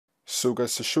So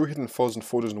guys, to show hidden files and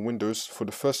folders in Windows, for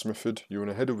the first method, you want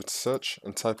to head over to search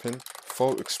and type in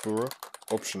File Explorer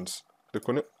Options. Click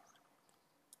on it.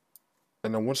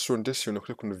 And then once you're on this, you want to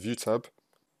click on the View tab.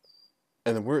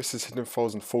 And then where it says Hidden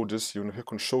Files and Folders, you want to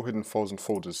click on Show Hidden Files and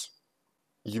Folders.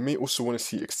 You may also want to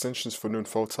see extensions for known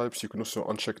file types. You can also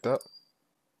uncheck that.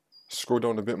 Scroll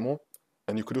down a bit more.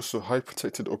 And you could also hide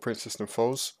protected operating system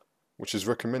files, which is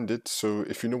recommended. So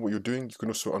if you know what you're doing, you can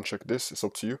also uncheck this. It's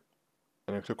up to you.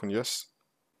 And then click on yes.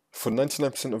 For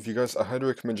 99% of you guys, I highly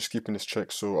recommend just keeping this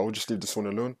checked, so I will just leave this one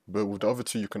alone, but with the other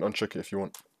two you can uncheck it if you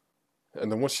want.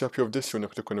 And then once you're happy with this, you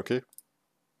want to click on OK.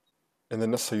 And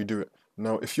then that's how you do it.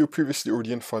 Now, if you were previously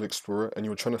already in File Explorer and you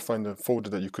were trying to find a folder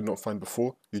that you could not find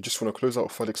before, you just want to close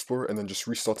out File Explorer and then just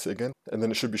restart it again, and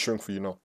then it should be showing for you now.